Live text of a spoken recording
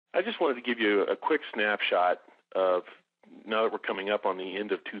I just wanted to give you a quick snapshot of, now that we're coming up on the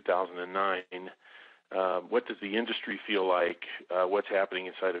end of 2009, what does the industry feel like, what's happening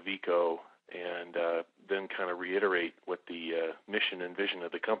inside of ECO, and then kind of reiterate what the mission and vision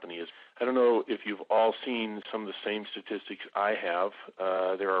of the company is. I don't know if you've all seen some of the same statistics I have.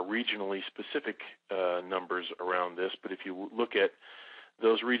 There are regionally specific numbers around this, but if you look at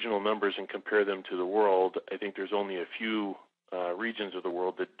those regional numbers and compare them to the world, I think there's only a few regions of the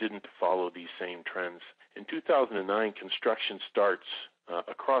world that didn't follow these same trends. In 2009, construction starts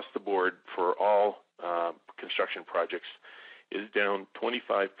across the board for all construction projects is down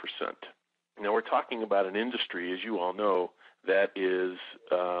 25%. Now, we're talking about an industry, as you all know, that is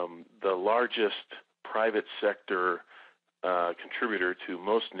the largest private sector contributor to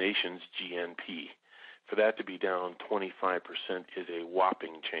most nations' GNP. For that to be down 25% is a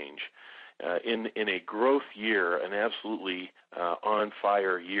whopping change. In a growth year, an absolutely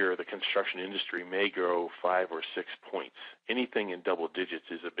on-fire year, the construction industry may grow 5 or 6 points. Anything in double digits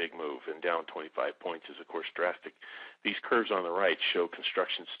is a big move, and down 25 points is, of course, drastic. These curves on the right show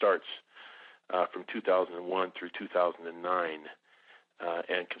construction starts from 2001 through 2009,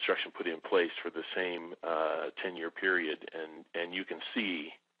 and construction put in place for the same 10-year period. And you can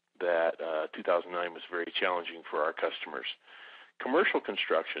see that 2009 was very challenging for our customers. Commercial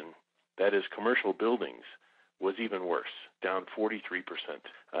construction, that is commercial buildings, was even worse, down 43%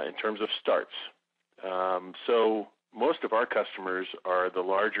 in terms of starts. So most of our customers are the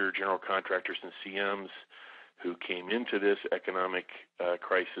larger general contractors and CMs who came into this economic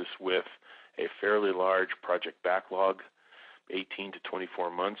crisis with a fairly large project backlog, 18 to 24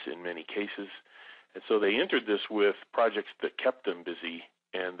 months in many cases. And so they entered this with projects that kept them busy,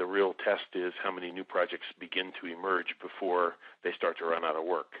 and the real test is how many new projects begin to emerge before they start to run out of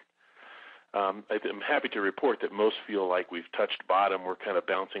work. I'm happy to report that most feel like we've touched bottom. We're kind of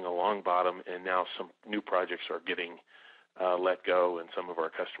bouncing along bottom, and now some new projects are getting let go, and some of our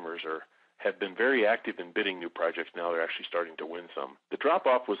customers have been very active in bidding new projects. Now they're actually starting to win some. The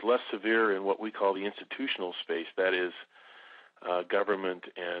drop-off was less severe in what we call the institutional space, that is government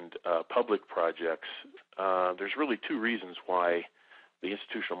and public projects. There's really two reasons why the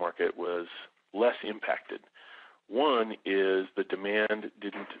institutional market was less impacted. One is the demand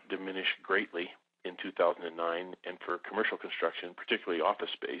didn't diminish greatly in 2009, and for commercial construction, particularly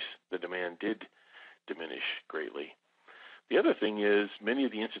office space, the demand did diminish greatly. The other thing is many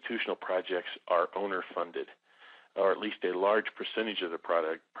of the institutional projects are owner-funded, or at least a large percentage of the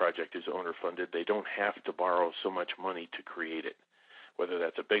project is owner-funded. They don't have to borrow so much money to create it, whether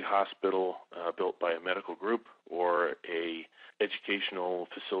that's a big hospital built by a medical group or a educational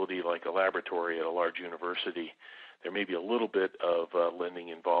facility like a laboratory at a large university. There may be a little bit of lending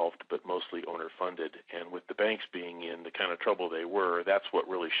involved, but mostly owner-funded. And with the banks being in the kind of trouble they were, that's what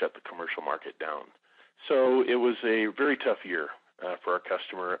really shut the commercial market down. So it was a very tough year for our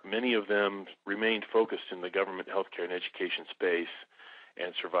customer. Many of them remained focused in the government, healthcare, and education space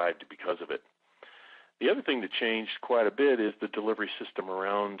and survived because of it. The other thing that changed quite a bit is the delivery system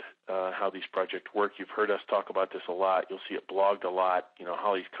around how these projects work. You've heard us talk about this a lot. You'll see it blogged a lot. You know,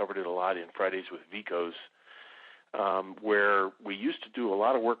 Holly's covered it a lot in Fridays with Vicos, where we used to do a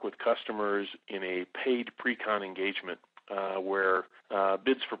lot of work with customers in a paid pre-con engagement, where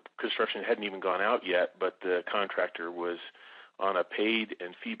bids for construction hadn't even gone out yet, but the contractor was on a paid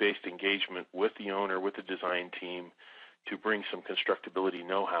and fee-based engagement with the owner, with the design team, to bring some constructability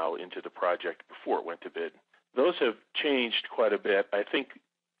know-how into the project before it went to bid. Those have changed quite a bit. I think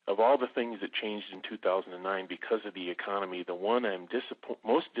of all the things that changed in 2009 because of the economy, the one I'm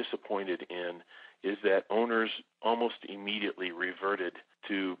most disappointed in is that owners almost immediately reverted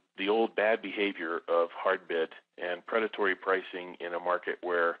to the old bad behavior of hard bid and predatory pricing in a market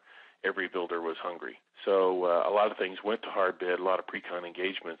where every builder was hungry. So a lot of things went to hard bid, a lot of pre-con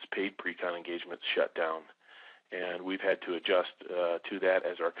engagements, paid pre-con engagements shut down. And we've had to adjust to that,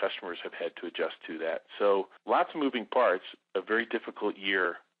 as our customers have had to adjust to that. So lots of moving parts, a very difficult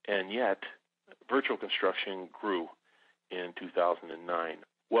year, and yet virtual construction grew in 2009.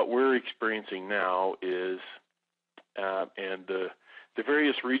 What we're experiencing now is, and the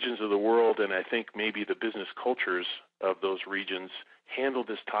various regions of the world, and I think maybe the business cultures of those regions handle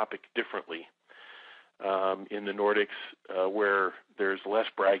this topic differently. In the Nordics, where there's less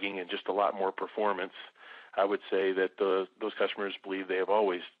bragging and just a lot more performance, I would say that those customers believe they have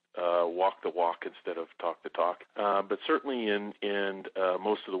always walked the walk instead of talked the talk. But certainly in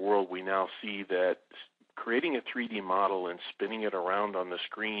most of the world, we now see that creating a 3D model and spinning it around on the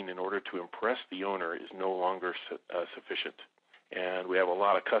screen in order to impress the owner is no longer sufficient. And we have a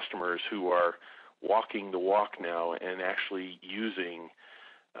lot of customers who are walking the walk now and actually using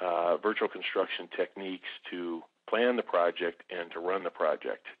virtual construction techniques to plan the project and to run the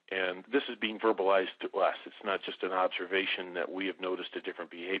project. And this is being verbalized to us. It's not just an observation that we have noticed a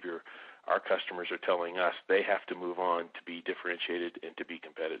different behavior. Our customers are telling us they have to move on to be differentiated and to be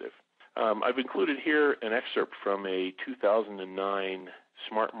competitive. I've included here an excerpt from a 2009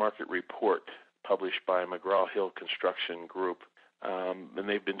 Smart Market report published by McGraw-Hill Construction Group, and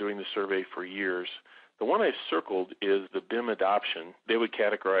they've been doing the survey for years. The one I've circled is the BIM adoption. They would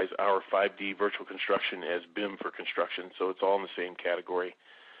categorize our 5D virtual construction as BIM for construction, so it's all in the same category.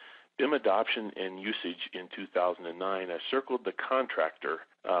 BIM adoption and usage in 2009. I circled the contractor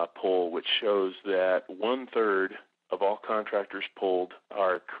poll, which shows that 1/3 of all contractors polled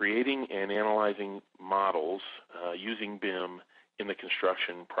are creating and analyzing models using BIM in the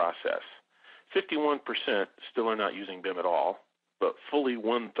construction process. 51% still are not using BIM at all, but fully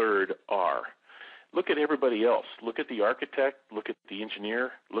 1/3 are. Look at everybody else. Look at the architect, look at the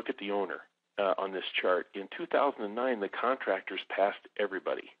engineer, look at the owner on this chart. In 2009, the contractors passed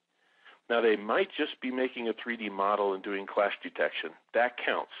everybody. Now, they might just be making a 3D model and doing clash detection. That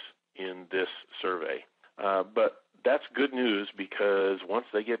counts in this survey. But that's good news, because once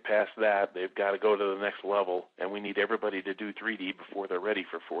they get past that, they've got to go to the next level, and we need everybody to do 3D before they're ready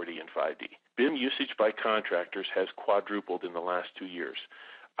for 4D and 5D. BIM usage by contractors has quadrupled in the last 2 years.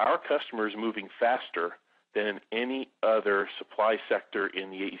 Our customers moving faster than any other supply sector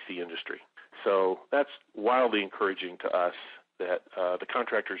in the AEC industry. So that's wildly encouraging to us that the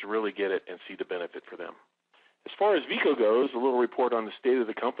contractors really get it and see the benefit for them. As far as Veeco goes, a little report on the state of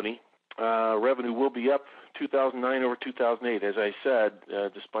the company. Revenue will be up 2009 over 2008. As I said,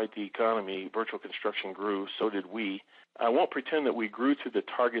 despite the economy, virtual construction grew, so did we. I won't pretend that we grew to the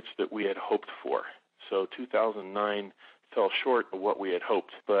targets that we had hoped for. So 2009 fell short of what we had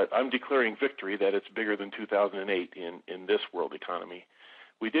hoped. But I'm declaring victory that it's bigger than 2008 in this world economy.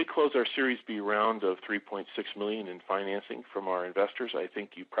 We did close our Series B round of $3.6 million in financing from our investors. I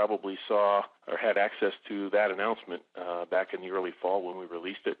think you probably saw or had access to that announcement back in the early fall when we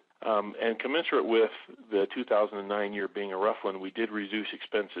released it. And commensurate with the 2009 year being a rough one, we did reduce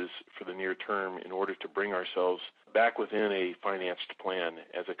expenses for the near term in order to bring ourselves back within a financed plan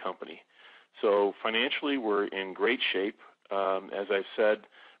as a company. So financially, we're in great shape. As I've said,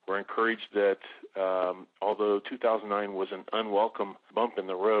 we're encouraged that although 2009 was an unwelcome bump in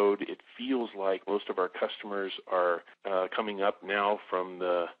the road, it feels like most of our customers are coming up now from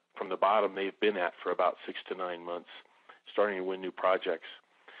the bottom they've been at for about 6 to 9 months, starting to win new projects.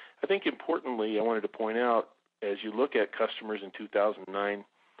 I think importantly, I wanted to point out, as you look at customers in 2009,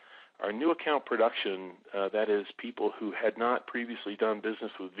 our new account production, that is people who had not previously done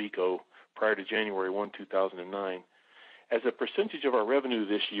business with Veeco prior to January 1, 2009, as a percentage of our revenue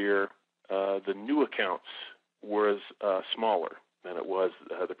this year, the new accounts was smaller than it was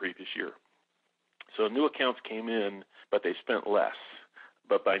the previous year. So new accounts came in, but they spent less.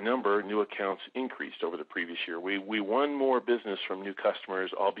 But by number, new accounts increased over the previous year. We won more business from new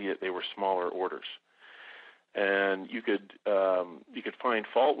customers, albeit they were smaller orders. And you could find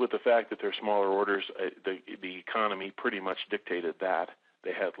fault with the fact that they're smaller orders. The economy pretty much dictated that.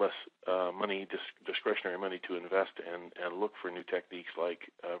 They had less money, discretionary money to invest and look for new techniques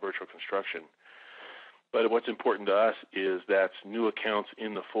like virtual construction. But what's important to us is that's new accounts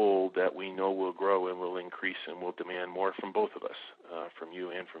in the fold that we know will grow and will increase and will demand more from both of us, from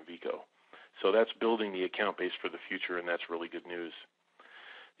you and from Veeco. So that's building the account base for the future, and that's really good news.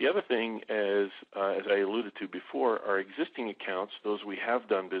 The other thing, as I alluded to before, our existing accounts, those we have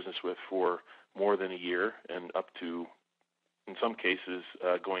done business with for more than a year and up to, in some cases,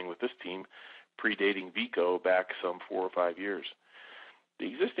 going with this team, predating Veeco back some 4 or 5 years. The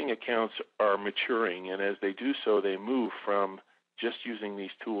existing accounts are maturing, and as they do so, they move from just using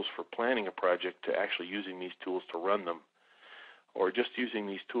these tools for planning a project to actually using these tools to run them, or just using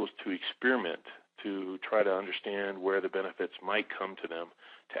these tools to experiment, to try to understand where the benefits might come to them,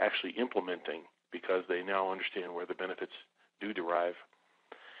 to actually implementing, because they now understand where the benefits do derive.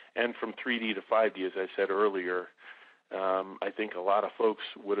 And from 3D to 5D, as I said earlier, I think a lot of folks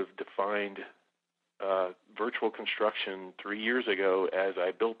would have defined virtual construction 3 years ago as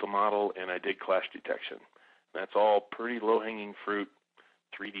I built the model and I did clash detection. That's all pretty low-hanging fruit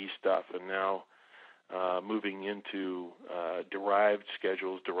 3D stuff, and now moving into derived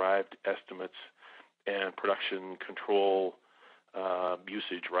schedules, derived estimates, and production control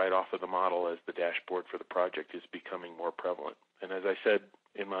usage right off of the model as the dashboard for the project is becoming more prevalent. And as I said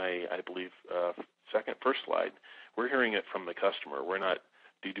in my, I believe, first slide, we're hearing it from the customer. We're not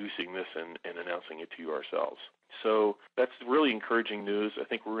deducing this and announcing it to you ourselves. So that's really encouraging news. I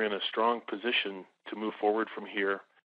think we're in a strong position to move forward from here.